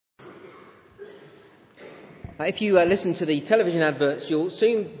If you listen to the television adverts, you'll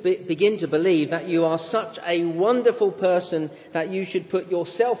soon begin to believe that you are such a wonderful person that you should put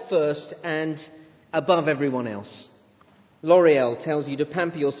yourself first and above everyone else. L'Oreal tells you to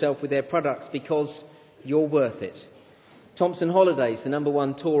pamper yourself with their products because you're worth it. Thompson Holidays, the number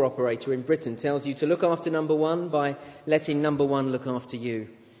one tour operator in Britain, tells you to look after number one by letting number one look after you.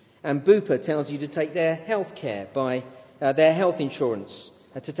 And Bupa tells you to take their health care by their health insurance,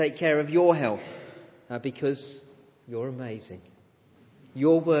 to take care of your health. Because you're amazing.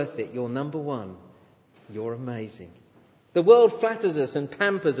 You're worth it. You're number one. You're amazing. The world flatters us and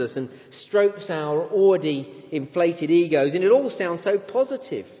pampers us and strokes our already inflated egos, and it all sounds so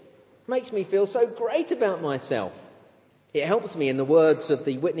positive. Makes me feel so great about myself. It helps me, in the words of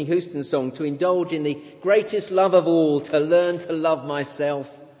the Whitney Houston song, to indulge in the greatest love of all, to learn to love myself.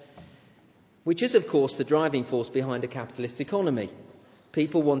 Which is, of course, the driving force behind a capitalist economy.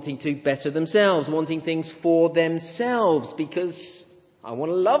 People wanting to better themselves, wanting things for themselves, because I want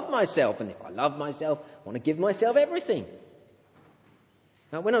to love myself. And if I love myself, I want to give myself everything.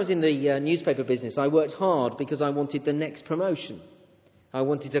 Now, when I was in the newspaper business, I worked hard because I wanted the next promotion. I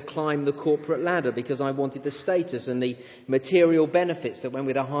wanted to climb the corporate ladder because I wanted the status and the material benefits that went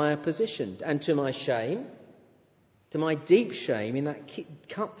with a higher position. And to my shame, to my deep shame, in that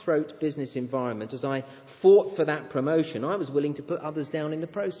cutthroat business environment, as I fought for that promotion, I was willing to put others down in the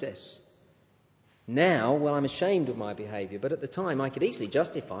process. Now, well, I'm ashamed of my behaviour, but at the time I could easily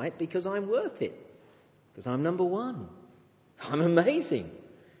justify it because I'm worth it. Because I'm number one. I'm amazing.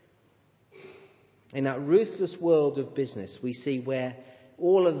 In that ruthless world of business, we see where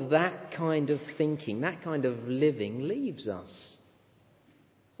all of that kind of thinking, that kind of living leaves us.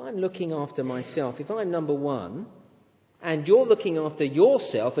 If I'm looking after myself, if I'm number one, and you're looking after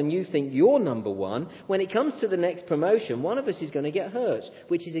yourself and you think you're number one, when it comes to the next promotion, one of us is going to get hurt,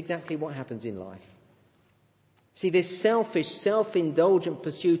 which is exactly what happens in life. See, this selfish, self-indulgent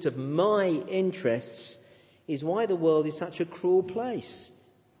pursuit of my interests is why the world is such a cruel place.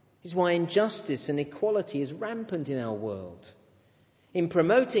 It's why injustice and inequality is rampant in our world. In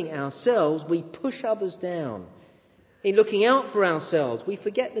promoting ourselves, we push others down. In looking out for ourselves, we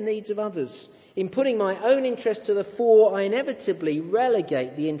forget the needs of others. In putting my own interest to the fore, I inevitably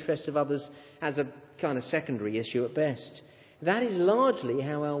relegate the interests of others as a kind of secondary issue at best. That is largely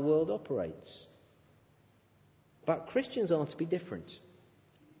how our world operates. But Christians are to be different.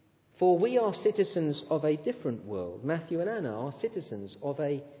 For we are citizens of a different world. Matthew and Anna are citizens of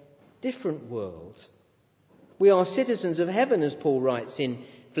a different world. We are citizens of heaven, as Paul writes in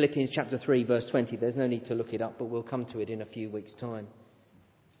Philippians chapter 3, verse 20. There's no need to look it up, but we'll come to it in a few weeks' time.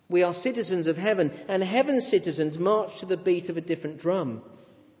 We are citizens of heaven, and heaven's citizens march to the beat of a different drum.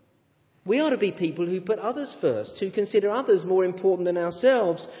 We are to be people who put others first, who consider others more important than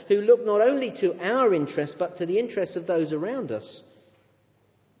ourselves, who look not only to our interests, but to the interests of those around us.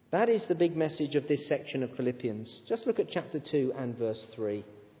 That is the big message of this section of Philippians. Just look at chapter 2 and verse 3.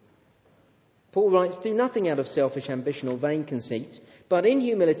 Paul writes, "Do nothing out of selfish ambition or vain conceit, but in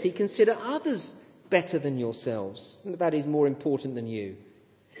humility consider others better than yourselves. That is more important than you.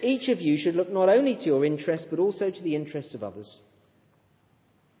 Each of you should look not only to your interests, but also to the interests of others."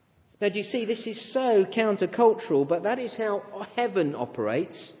 Now, do you see, this is so countercultural, but that is how heaven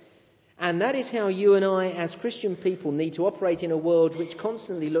operates. And that is how you and I, as Christian people, need to operate in a world which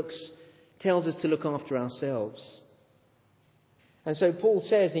constantly tells us to look after ourselves. And so Paul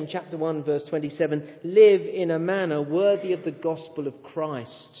says in chapter 1, verse 27, "Live in a manner worthy of the gospel of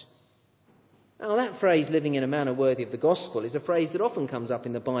Christ." Now, that phrase, living in a manner worthy of the gospel, is a phrase that often comes up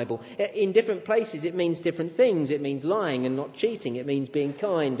in the Bible. In different places, it means different things. It means lying and not cheating. It means being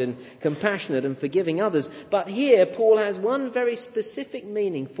kind and compassionate and forgiving others. But here, Paul has one very specific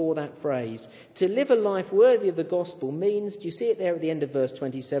meaning for that phrase. To live a life worthy of the gospel means, do you see it there at the end of verse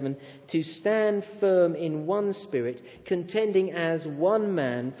 27, to stand firm in one spirit, contending as one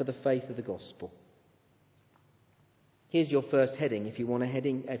man for the faith of the gospel. Here's your first heading, if you want a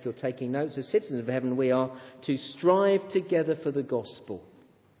heading, if you're taking notes. As citizens of heaven, we are to strive together for the gospel.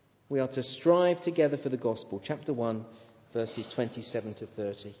 We are to strive together for the gospel. Chapter 1, verses 27 to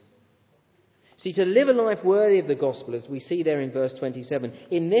 30. See, to live a life worthy of the gospel, as we see there in verse 27,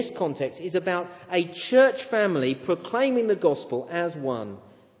 in this context, is about a church family proclaiming the gospel as one,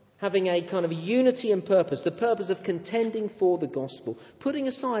 having a kind of unity and purpose, the purpose of contending for the gospel, putting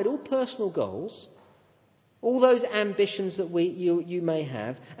aside all personal goals, all those ambitions that you may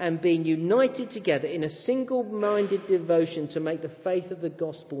have, and being united together in a single-minded devotion to make the faith of the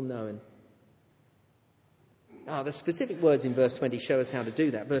gospel known. The specific words in verse 20 show us how to do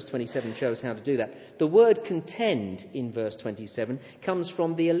that. Verse 27 shows how to do that. The word contend in verse 27 comes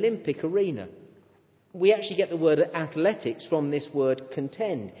from the Olympic arena. We actually get the word athletics from this word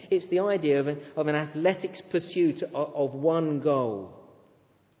contend. It's the idea of an athletics pursuit of one goal.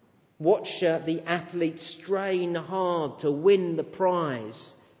 Watch the athlete strain hard to win the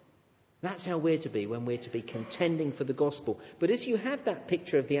prize. That's how we're to be when we're to be contending for the gospel. But as you have that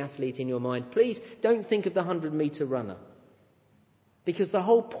picture of the athlete in your mind, please don't think of the 100-metre runner. Because the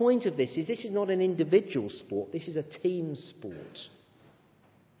whole point of this is not an individual sport, this is a team sport.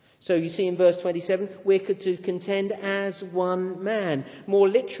 So you see in verse 27, we're to contend as one man. More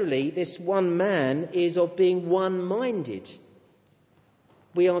literally, this one man is of being one-minded.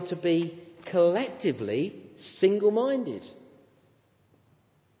 We are to be collectively single-minded.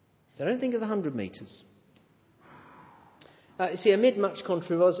 So don't think of the 100 metres. See, amid much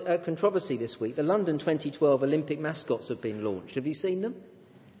controversy this week, the London 2012 Olympic mascots have been launched. Have you seen them?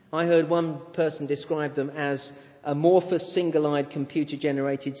 I heard one person describe them as amorphous, single-eyed,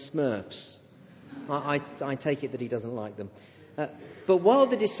 computer-generated Smurfs. I take it that he doesn't like them. But while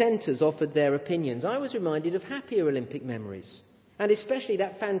the dissenters offered their opinions, I was reminded of happier Olympic memories. And especially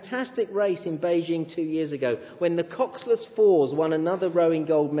that fantastic race in Beijing 2 years ago when the Coxless Fours won another rowing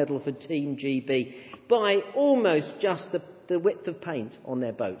gold medal for Team GB by almost just the width of paint on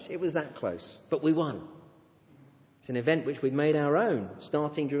their boat. It was that close. But we won. It's an event which we've made our own,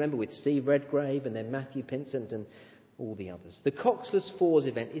 starting, do you remember, with Steve Redgrave and then Matthew Pinsent and all the others. The Coxless Fours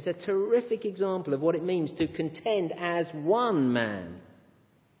event is a terrific example of what it means to contend as one man.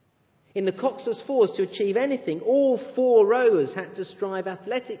 In the Coxless Fours, to achieve anything, all 4 rowers had to strive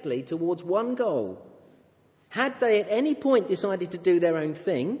athletically towards one goal. Had they at any point decided to do their own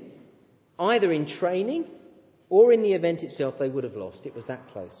thing, either in training or in the event itself, they would have lost. It was that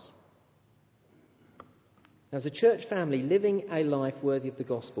close. As a church family, living a life worthy of the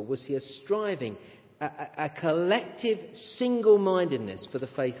gospel will see us striving, a collective single-mindedness for the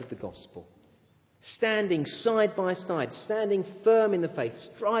faith of the gospel. Standing side by side, standing firm in the faith,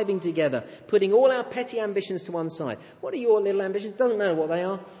 striving together, putting all our petty ambitions to one side. What are your little ambitions? Doesn't matter what they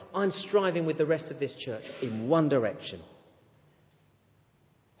are. I'm striving with the rest of this church in one direction.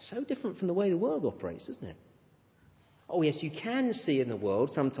 So different from the way the world operates, isn't it? Oh yes, you can see in the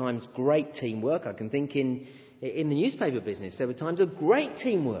world sometimes great teamwork. I can think in the newspaper business there were times of great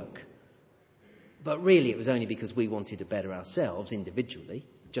teamwork. But really it was only because we wanted to better ourselves individually.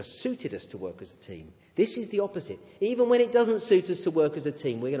 Just suited us to work as a team. This is the opposite. Even when it doesn't suit us to work as a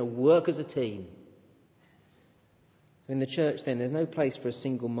team, we're going to work as a team. So in the church then, there's no place for a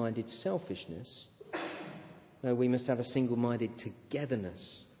single-minded selfishness. No, we must have a single-minded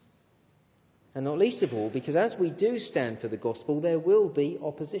togetherness. And not least of all, because as we do stand for the gospel, there will be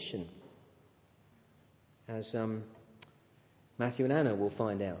opposition. As Matthew and Anna will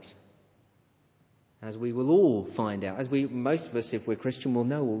find out. As we will all find out. Most of us, if we're Christian, will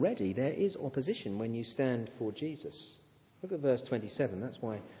know already, there is opposition when you stand for Jesus. Look at verse 27. That's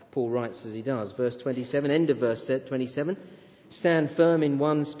why Paul writes as he does. Verse 27, end of verse 27. Stand firm in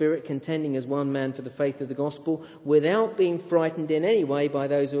one spirit, contending as one man for the faith of the gospel, without being frightened in any way by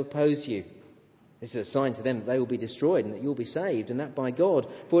those who oppose you. This is a sign to them that they will be destroyed and that you'll be saved, and that by God.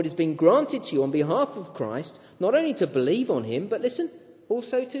 For it has been granted to you on behalf of Christ, not only to believe on him, but listen,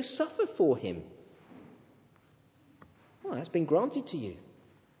 also to suffer for him. Well, that's been granted to you.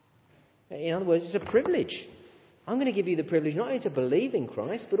 In other words, it's a privilege. I'm going to give you the privilege not only to believe in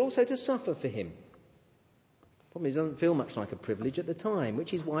Christ, but also to suffer for him. The problem is, it doesn't feel much like a privilege at the time,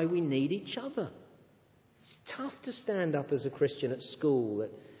 which is why we need each other. It's tough to stand up as a Christian at school,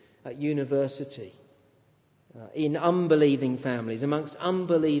 at university, in unbelieving families, amongst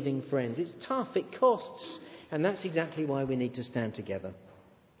unbelieving friends. It's tough, it costs, and that's exactly why we need to stand together.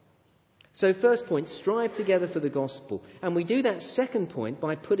 So first point, strive together for the gospel. And we do that second point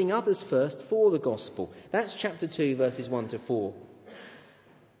by putting others first for the gospel. That's chapter 2, verses 1 to 4.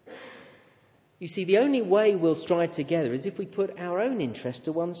 You see, the only way we'll strive together is if we put our own interest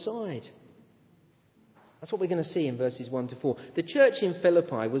to one side. That's what we're going to see in verses 1 to 4. The church in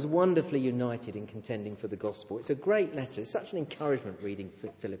Philippi was wonderfully united in contending for the gospel. It's a great letter. It's such an encouragement reading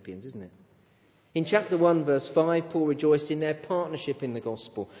Philippians, isn't it? In chapter 1, verse 5, Paul rejoiced in their partnership in the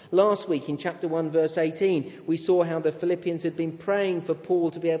gospel. Last week, in chapter 1, verse 18, we saw how the Philippians had been praying for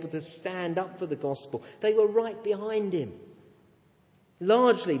Paul to be able to stand up for the gospel. They were right behind him.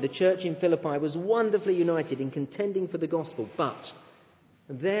 Largely, the church in Philippi was wonderfully united in contending for the gospel, but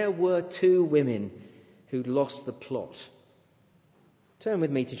there were 2 women who'd lost the plot. Turn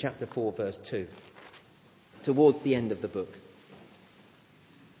with me to chapter 4, verse 2, towards the end of the book.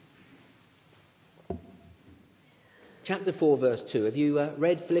 Chapter 4, verse 2. Have you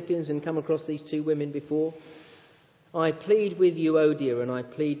read Philippians and come across these 2 women before? I plead with Euodia and I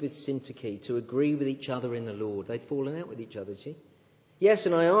plead with Syntyche to agree with each other in the Lord. They'd fallen out with each other, see? Yes,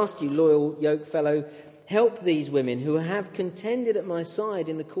 and I ask you, loyal yokefellow, help these women who have contended at my side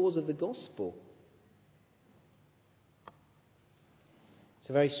in the cause of the gospel. It's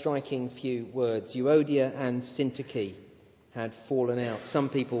a very striking few words. Euodia and Syntyche had fallen out. Some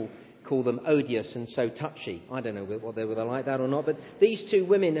people call them odious and so touchy. I don't know whether they like that or not, but these two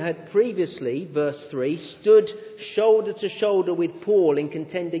women had previously, verse 3, stood shoulder to shoulder with Paul in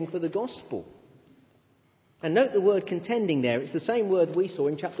contending for the gospel. And note the word contending there. It's the same word we saw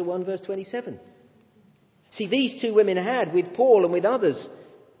in chapter 1, verse 27. See, these two women had, with Paul and with others,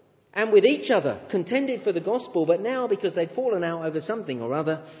 and with each other, contended for the gospel, but now, because they'd fallen out over something or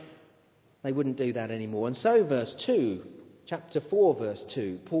other, they wouldn't do that anymore. And so, verse 2, chapter 4, verse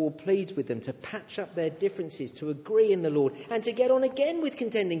 2, Paul pleads with them to patch up their differences, to agree in the Lord, and to get on again with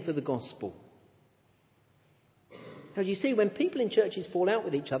contending for the gospel. Now, you see, when people in churches fall out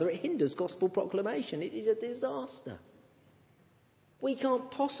with each other, it hinders gospel proclamation. It is a disaster. We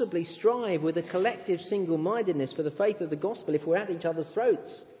can't possibly strive with a collective single-mindedness for the faith of the gospel if we're at each other's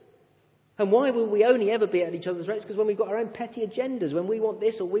throats. And why will we only ever be at each other's throats? Because when we've got our own petty agendas, when we want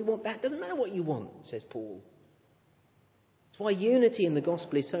this or we want that, it doesn't matter what you want, says Paul. That's why unity in the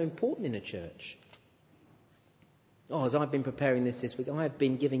gospel is so important in a church. Oh, as I've been preparing this week, I have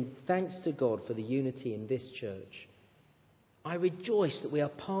been giving thanks to God for the unity in this church. I rejoice that we are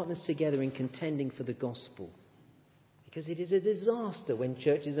partners together in contending for the gospel. Because it is a disaster when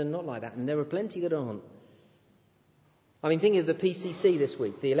churches are not like that, and there are plenty that aren't. I mean, thinking of the PCC this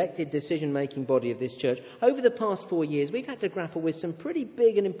week, the elected decision-making body of this church. Over the past 4 years, we've had to grapple with some pretty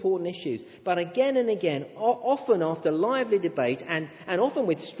big and important issues. But again and again, often after lively debate and often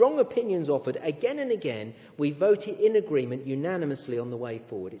with strong opinions offered, again and again, we voted in agreement unanimously on the way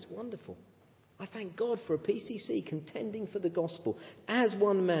forward. It's wonderful. I thank God for a PCC contending for the gospel as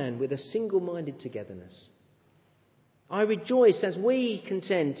one man with a single-minded togetherness. I rejoice as we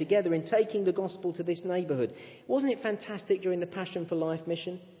contend together in taking the gospel to this neighbourhood. Wasn't it fantastic during the Passion for Life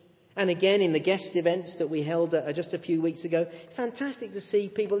mission? And again in the guest events that we held just a few weeks ago. Fantastic to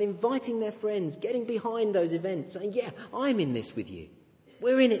see people inviting their friends, getting behind those events, saying, yeah, I'm in this with you.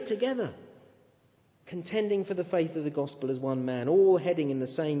 We're in it together. Contending for the faith of the gospel as one man, all heading in the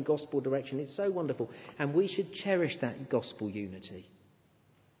same gospel direction. It's so wonderful. And we should cherish that gospel unity.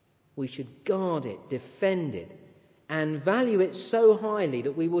 We should guard it, defend it, and value it so highly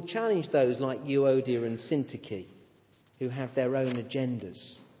that we will challenge those like Euodia and Syntyche who have their own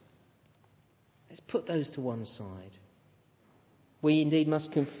agendas. Let's put those to one side. We indeed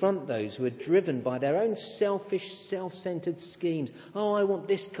must confront those who are driven by their own selfish, self-centred schemes. Oh, I want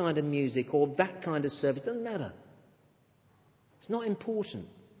this kind of music or that kind of service. Doesn't matter. It's not important.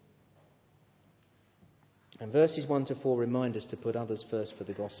 And verses 1 to 4 remind us to put others first for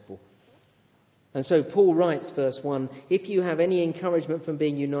the gospel. And so Paul writes, verse 1, if you have any encouragement from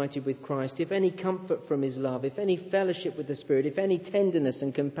being united with Christ, if any comfort from his love, if any fellowship with the Spirit, if any tenderness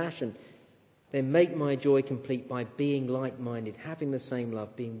and compassion, then make my joy complete by being like-minded, having the same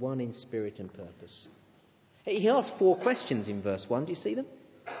love, being one in spirit and purpose. He asks 4 questions in verse 1. Do you see them?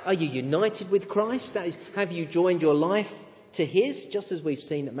 Are you united with Christ? That is, have you joined your life to his, just as we've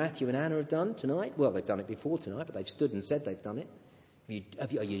seen that Matthew and Anna have done tonight? Well, they've done it before tonight, but they've stood and said they've done it.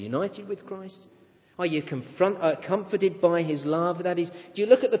 Are you united with Christ? Are you comforted by his love? That is, do you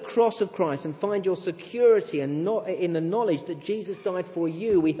look at the cross of Christ and find your security and not in the knowledge that Jesus died for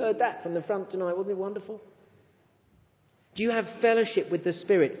you? We heard that from the front tonight. Wasn't it wonderful? Do you have fellowship with the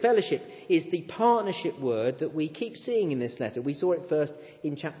Spirit? Fellowship is the partnership word that we keep seeing in this letter. We saw it first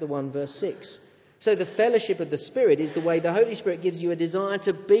in chapter 1, verse 6. So the fellowship of the Spirit is the way the Holy Spirit gives you a desire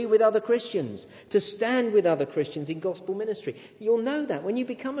to be with other Christians, to stand with other Christians in gospel ministry. You'll know that when you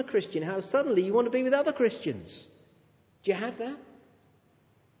become a Christian, how suddenly you want to be with other Christians. Do you have that?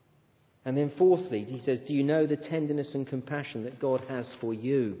 And then fourthly, he says, do you know the tenderness and compassion that God has for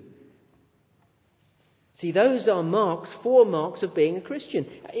you? See, those are 4 marks of being a Christian.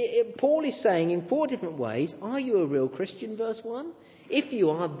 Paul is saying in 4 different ways, are you a real Christian, verse 1? If you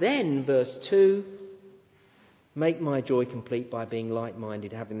are, then, verse 2, make my joy complete by being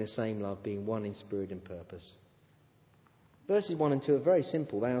like-minded, having the same love, being one in spirit and purpose. Verses 1 and 2 are very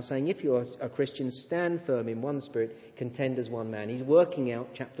simple. They are saying, if you are a Christian, stand firm in one spirit, contend as one man. He's working out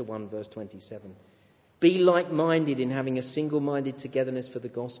chapter 1, verse 27. Be like-minded in having a single-minded togetherness for the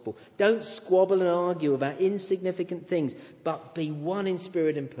gospel. Don't squabble and argue about insignificant things, but be one in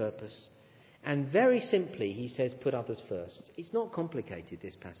spirit and purpose. And very simply, he says, put others first. It's not complicated,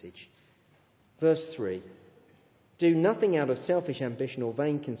 this passage. Verse 3. Do nothing out of selfish ambition or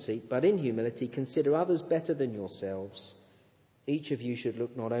vain conceit, but in humility consider others better than yourselves. Each of you should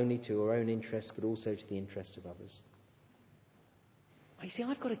look not only to your own interests, but also to the interests of others. You see,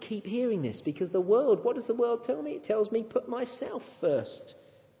 I've got to keep hearing this, because the world, what does the world tell me? It tells me put myself first,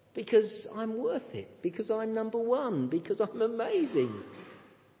 because I'm worth it, because I'm number one, because I'm amazing.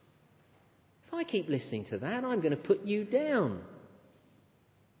 If I keep listening to that, I'm going to put you down.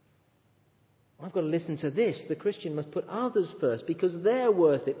 I've got to listen to this. The Christian must put others first, because they're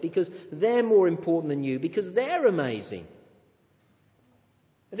worth it, because they're more important than you, because they're amazing.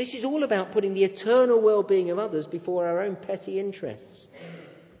 This is all about putting the eternal well-being of others before our own petty interests.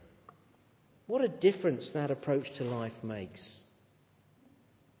 What a difference that approach to life makes.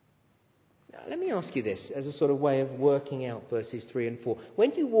 Now, let me ask you this as a sort of way of working out verses 3 and 4.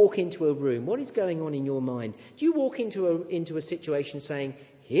 When you walk into a room, what is going on in your mind? Do you walk into a situation saying,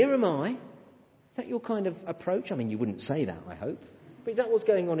 "Here am I"? Is that your kind of approach? I mean, you wouldn't say that, I hope. But is that what's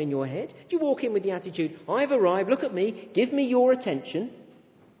going on in your head? Do you walk in with the attitude, "I've arrived, look at me, give me your attention"?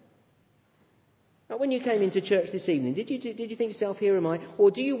 Now, when you came into church this evening, did you think to yourself, "Here am I"?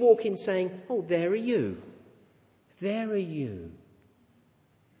 Or do you walk in saying, "Oh, there are you. There are you.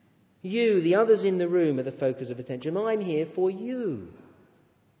 You, the others in the room, are the focus of attention. I'm here for you"?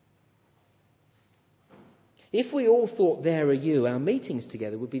 If we all thought "there are you," our meetings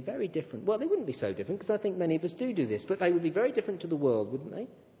together would be very different. Well, they wouldn't be so different, because I think many of us do this, but they would be very different to the world, wouldn't they?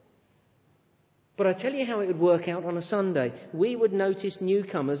 But I tell you how it would work out on a Sunday. We would notice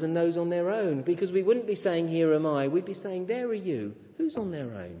newcomers and those on their own, because we wouldn't be saying, "Here am I." We'd be saying, "There are you. Who's on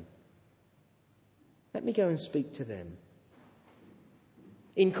their own? Let me go and speak to them."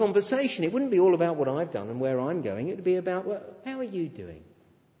 In conversation, it wouldn't be all about what I've done and where I'm going. It would be about, well, how are you doing?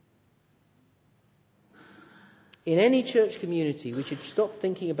 In any church community, we should stop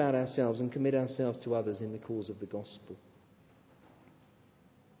thinking about ourselves and commit ourselves to others in the cause of the gospel.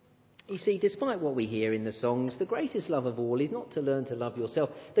 You see, despite what we hear in the songs, the greatest love of all is not to learn to love yourself.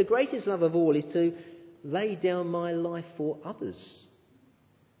 The greatest love of all is to lay down my life for others.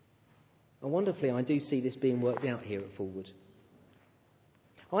 And wonderfully, I do see this being worked out here at Fulwood.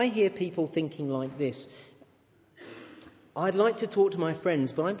 I hear people thinking like this: "I'd like to talk to my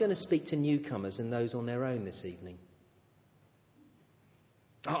friends, but I'm going to speak to newcomers and those on their own this evening.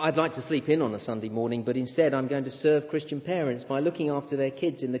 I'd like to sleep in on a Sunday morning, but instead I'm going to serve Christian parents by looking after their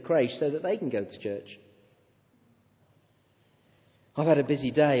kids in the creche so that they can go to church. I've had a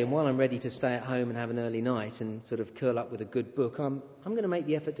busy day, and while I'm ready to stay at home and have an early night and sort of curl up with a good book, I'm going to make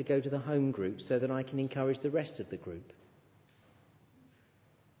the effort to go to the home group so that I can encourage the rest of the group."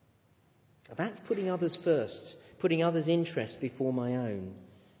 That's putting others first, putting others' interests before my own.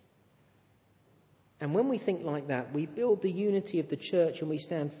 And when we think like that, we build the unity of the church and we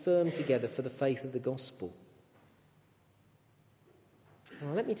stand firm together for the faith of the gospel.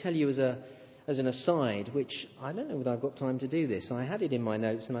 Now, let me tell you as an aside, which I don't know whether I've got time to do this. I had it in my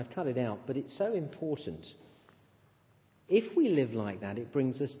notes and I've cut it out, but it's so important. If we live like that, it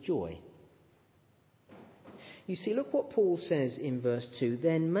brings us joy. You see, look what Paul says in verse 2.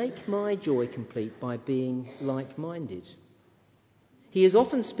 "Then make my joy complete by being like-minded." He is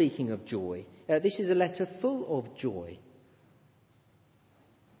often speaking of joy. This is a letter full of joy.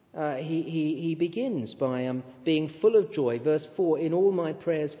 He begins by being full of joy. Verse 4, "In all my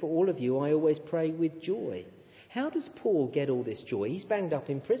prayers for all of you, I always pray with joy." How does Paul get all this joy? He's banged up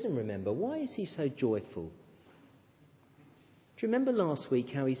in prison, remember. Why is he so joyful? Do you remember last week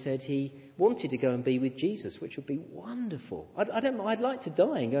how he said he wanted to go and be with Jesus, which would be wonderful? I'd like to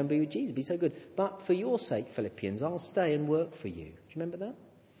die and go and be with Jesus. It'd be so good. "But for your sake, Philippians, I'll stay and work for you." Do you remember that?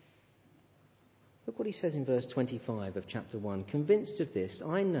 Look what he says in verse 25 of chapter 1. "Convinced of this,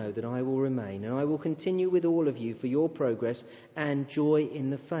 I know that I will remain, and I will continue with all of you for your progress and joy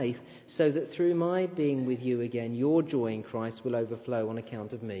in the faith, so that through my being with you again, your joy in Christ will overflow on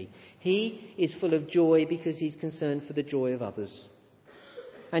account of me." He is full of joy because he's concerned for the joy of others.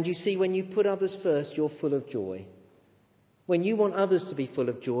 And you see, when you put others first, you're full of joy. When you want others to be full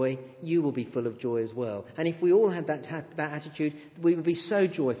of joy, you will be full of joy as well. And if we all had that attitude, we would be so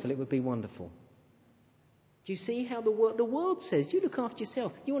joyful, it would be wonderful. Do you see how the world says, you look after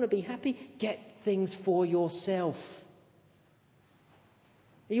yourself. You want to be happy? Get things for yourself.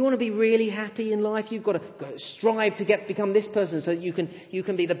 You want to be really happy in life? You've got to strive to become this person so that you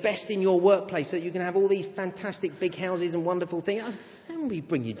can be the best in your workplace, so that you can have all these fantastic big houses and wonderful things. That won't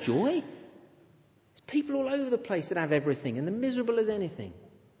bring you joy. There's people all over the place that have everything and they're miserable as anything.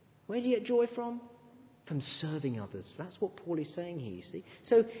 Where do you get joy from? From serving others. That's what Paul is saying here, you see.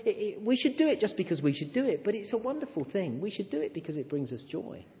 So we should do it just because we should do it, but it's a wonderful thing. We should do it because it brings us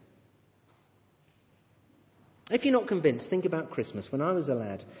joy. If you're not convinced, think about Christmas. When I was a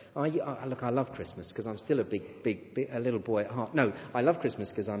lad, I love Christmas because I'm still a little boy at heart. No, I love Christmas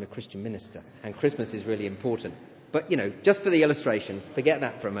because I'm a Christian minister, and Christmas is really important. But, just for the illustration, forget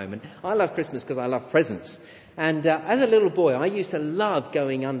that for a moment. I love Christmas because I love presents. And as a little boy, I used to love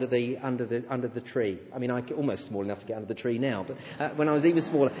going under the tree. I mean, I'm almost small enough to get under the tree now, but when I was even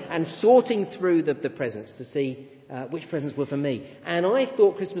smaller, and sorting through the presents to see which presents were for me. And I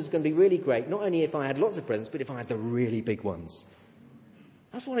thought Christmas was going to be really great, not only if I had lots of presents, but if I had the really big ones.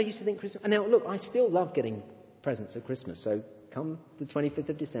 That's what I used to think Christmas. And now, look, I still love getting presents at Christmas. So come the 25th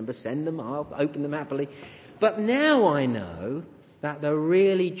of December, send them, I'll open them happily. But now I know that the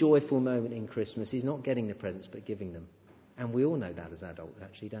really joyful moment in Christmas is not getting the presents, but giving them. And we all know that as adults,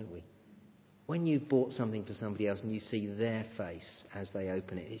 actually, don't we? When you've bought something for somebody else and you see their face as they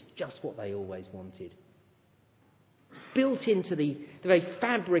open it, it's just what they always wanted. Built into the very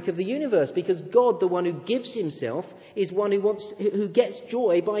fabric of the universe, because God, the one who gives himself, is one who gets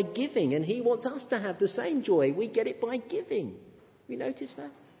joy by giving, and he wants us to have the same joy. We get it by giving. Have you noticed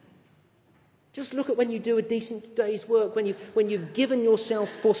that? Just look at when you do a decent day's work, when you've given yourself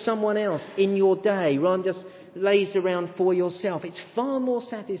for someone else in your day, rather than just laze around for yourself. It's far more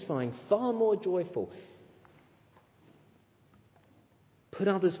satisfying, far more joyful. Put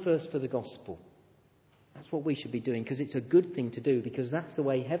others first for the gospel. That's what we should be doing, because it's a good thing to do, because that's the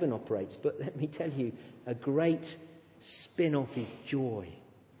way heaven operates. But let me tell you, a great spin-off is joy.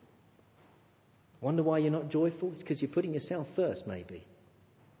 Wonder why you're not joyful? It's because you're putting yourself first, maybe.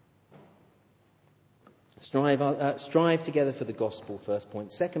 Strive together for the gospel, first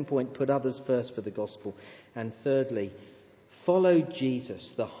point. Second point, put others first for the gospel. And thirdly, follow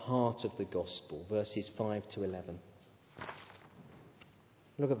Jesus, the heart of the gospel, verses 5 to 11.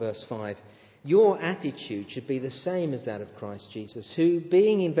 Look at verse 5. Your attitude should be the same as that of Christ Jesus, who,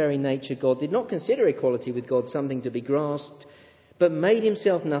 being in very nature God, did not consider equality with God something to be grasped, but made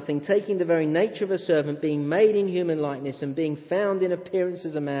himself nothing, taking the very nature of a servant, being made in human likeness, and being found in appearance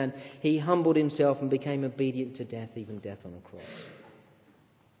as a man, he humbled himself and became obedient to death, even death on a cross.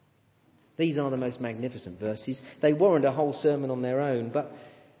 These are the most magnificent verses. They warrant a whole sermon on their own, but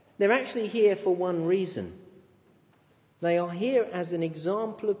they're actually here for one reason. They are here as an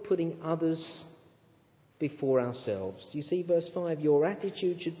example of putting others before ourselves. You see, verse 5, your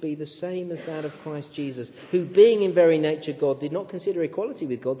attitude should be the same as that of Christ Jesus, who, being in very nature God, did not consider equality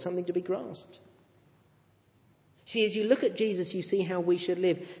with God something to be grasped. See, as you look at Jesus, you see how we should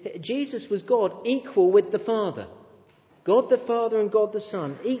live. Jesus was God, equal with the Father. God the Father and God the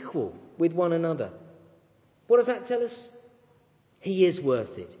Son, equal with one another. What does that tell us? He is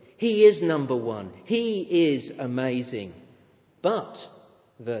worth it. He is number one. He is amazing. But,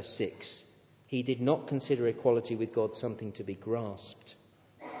 verse 6, he did not consider equality with God something to be grasped.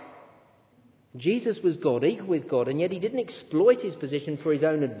 Jesus was God, equal with God, and yet he didn't exploit his position for his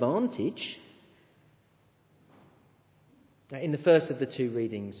own advantage. In the first of the two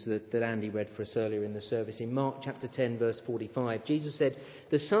readings that Andy read for us earlier in the service, in Mark chapter 10, verse 45, Jesus said,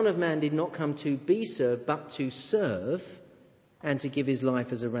 the Son of Man did not come to be served, but to serve, and to give his life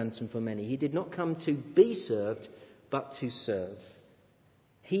as a ransom for many. He did not come to be served, but to serve.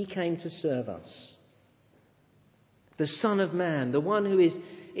 He came to serve us. The Son of Man, the one who is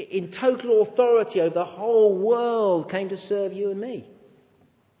in total authority over the whole world, came to serve you and me.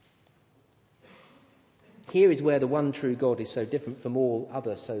 Here is where the one true God is so different from all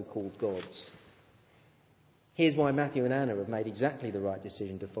other so-called gods. Here's why Matthew and Anna have made exactly the right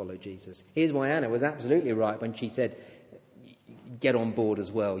decision to follow Jesus. Here's why Anna was absolutely right when she said, get on board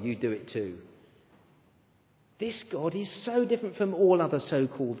as well, you do it too. This God is so different from all other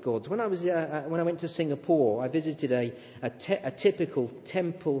so-called gods. When I went to Singapore, I visited a typical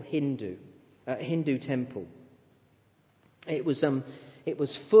temple Hindu temple. It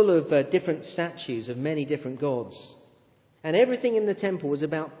was full of different statues of many different gods, and everything in the temple was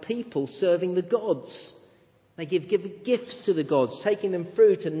about people serving the gods. They give gifts to the gods, taking them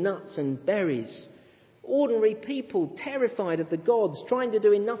fruit and nuts and berries. Ordinary people terrified of the gods, trying to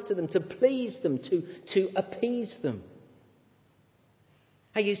do enough to them to please them, to appease them.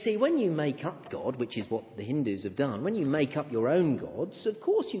 Now you see, when you make up God, which is what the Hindus have done, when you make up your own gods, of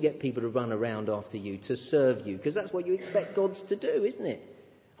course you get people to run around after you, to serve you, because that's what you expect gods to do, isn't it?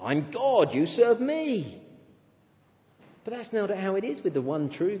 I'm God, you serve me. But that's not how it is with the one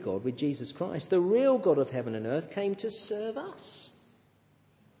true God, with Jesus Christ. The real God of heaven and earth came to serve us.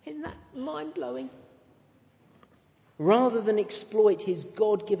 Isn't that mind-blowing? Rather than exploit his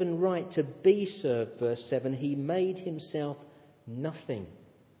God-given right to be served, verse 7, he made himself nothing.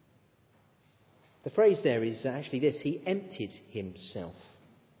 The phrase there is actually this: he emptied himself.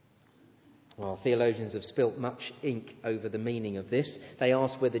 Well, theologians have spilt much ink over the meaning of this. They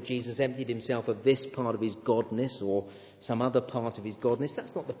ask whether Jesus emptied himself of this part of his godness or some other part of his godness.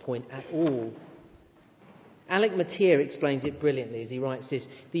 That's not the point at all. Alec Motyer explains it brilliantly as he writes this: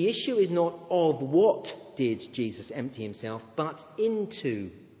 the issue is not of what did Jesus empty himself, but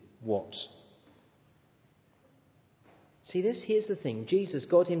into what. See this? Here's the thing. Jesus,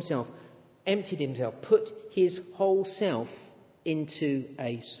 God himself, emptied himself, put his whole self into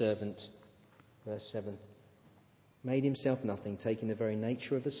a servant. Verse 7. Made himself nothing, taking the very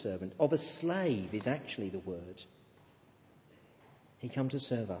nature of a servant. Of a slave is actually the word. He came to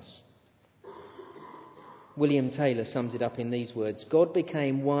serve us. William Taylor sums it up in these words: God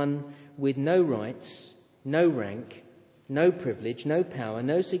became one with no rights, no rank, no privilege, no power,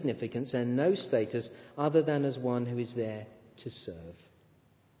 no significance, and no status other than as one who is there to serve.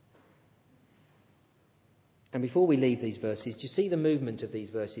 And before we leave these verses, do you see the movement of these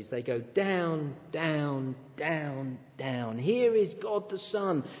verses? They go down, down, down, down. Here is God the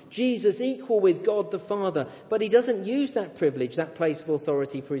Son, Jesus equal with God the Father. But he doesn't use that privilege, that place of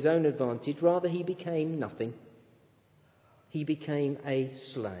authority for his own advantage. Rather, he became nothing. He became a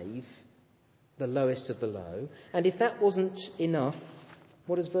slave, the lowest of the low. And if that wasn't enough,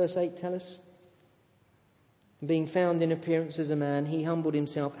 what does verse 8 tell us? Being found in appearance as a man, he humbled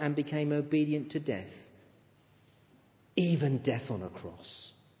himself and became obedient to death. Even death on a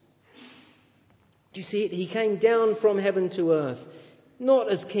cross. Do you see it? He came down from heaven to earth, not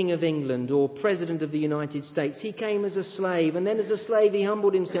as King of England or President of the United States. He came as a slave, and then as a slave he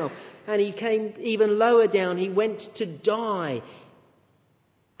humbled himself, and he came even lower down. He went to die,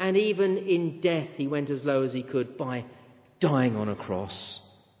 and even in death he went as low as he could by dying on a cross.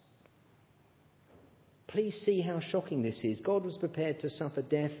 Please see how shocking this is. God was prepared to suffer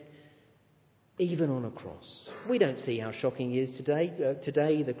death even on a cross. We don't see how shocking it is today.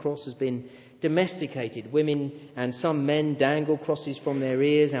 Today the cross has been domesticated. Women and some men dangle crosses from their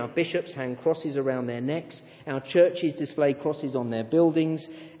ears. Our bishops hang crosses around their necks. Our churches display crosses on their buildings.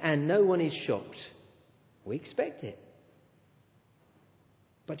 And no one is shocked. We expect it.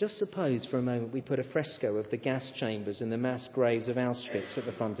 But just suppose for a moment we put a fresco of the gas chambers and the mass graves of Auschwitz at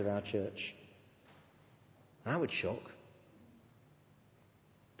the front of our church. That would shock.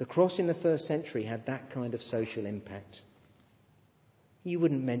 The cross in the first century had that kind of social impact. You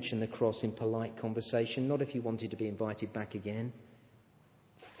wouldn't mention the cross in polite conversation, not if you wanted to be invited back again.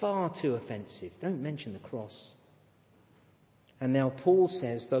 Far too offensive. Don't mention the cross. And now Paul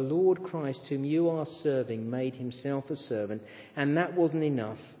says, the Lord Christ whom you are serving made himself a servant, and that wasn't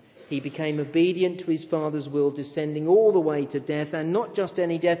enough. He became obedient to his Father's will, descending all the way to death, and not just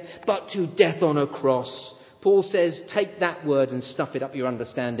any death, but to death on a cross. Paul says, take that word and stuff it up your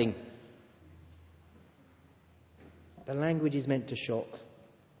understanding. The language is meant to shock.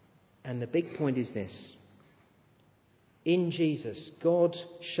 And the big point is this. In Jesus, God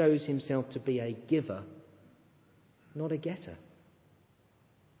shows himself to be a giver, not a getter.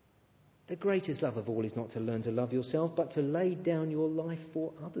 The greatest love of all is not to learn to love yourself, but to lay down your life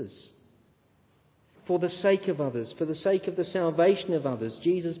for others. For the sake of others, for the sake of the salvation of others,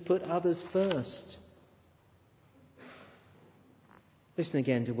 Jesus put others first. Listen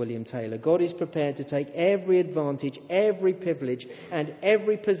again to William Taylor. God is prepared to take every advantage, every privilege and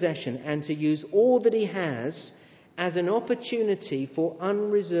every possession and to use all that he has as an opportunity for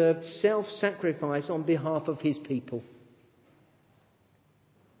unreserved self-sacrifice on behalf of his people.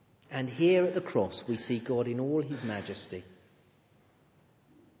 And here at the cross we see God in all his majesty.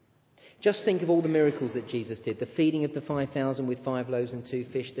 Just think of all the miracles that Jesus did. The feeding of the 5,000 with 5 loaves and 2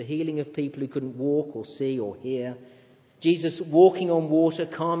 fish. The healing of people who couldn't walk or see or hear. Jesus walking on water,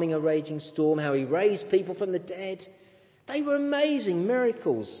 calming a raging storm, how he raised people from the dead. They were amazing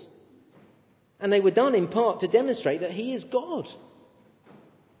miracles. And they were done in part to demonstrate that he is God.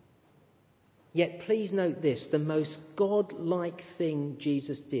 Yet please note this, the most God-like thing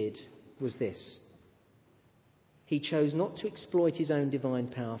Jesus did was this. He chose not to exploit his own divine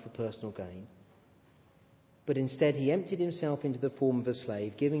power for personal gain, but instead he emptied himself into the form of a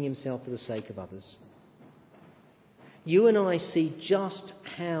slave, giving himself for the sake of others. You and I see just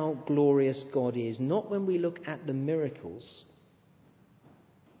how glorious God is, not when we look at the miracles,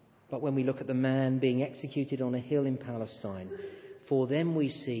 but when we look at the man being executed on a hill in Palestine. For them we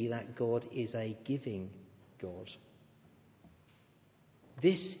see that God is a giving God.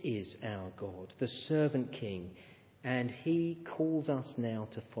 This is our God, the servant king, and he calls us now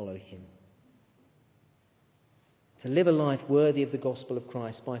to follow him. To live a life worthy of the gospel of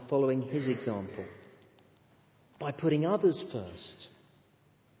Christ by following his example. By putting others first,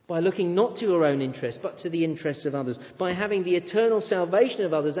 by looking not to your own interests but to the interests of others, by having the eternal salvation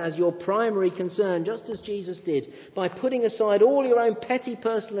of others as your primary concern, just as Jesus did, by putting aside all your own petty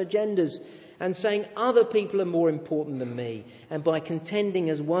personal agendas and saying other people are more important than me, and by contending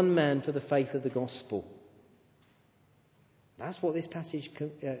as one man for the faith of the gospel. That's what this passage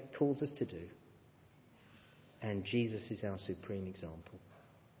calls us to do. And Jesus is our supreme example.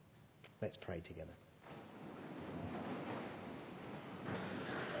 Let's pray together.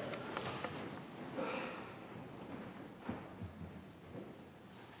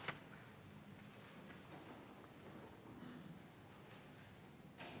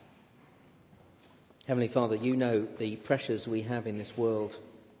 Heavenly Father, you know the pressures we have in this world,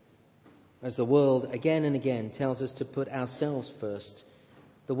 as the world again and again tells us to put ourselves first.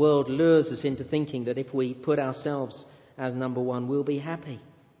 The world lures us into thinking that if we put ourselves as number one, we'll be happy.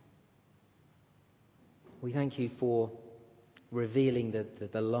 We thank you for revealing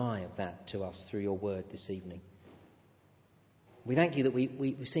the lie of that to us through your word this evening. We thank you that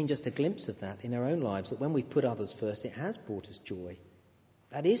we've seen just a glimpse of that in our own lives, that when we put others first, it has brought us joy.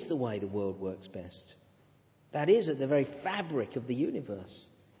 That is the way the world works best. That is at the very fabric of the universe.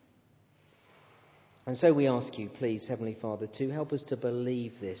 And so we ask you, please, Heavenly Father, to help us to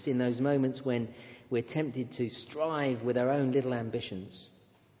believe this in those moments when we're tempted to strive with our own little ambitions.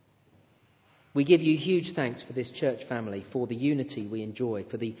 We give you huge thanks for this church family, for the unity we enjoy,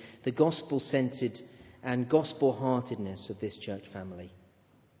 for the gospel-centred and gospel-heartedness of this church family.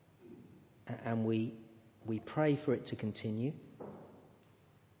 And we pray for it to continue.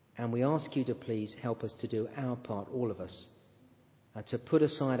 And we ask you to please help us to do our part, all of us, to put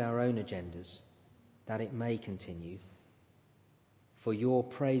aside our own agendas, that it may continue, for your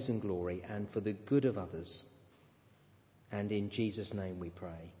praise and glory and for the good of others. And in Jesus' name we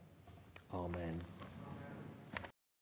pray. Amen.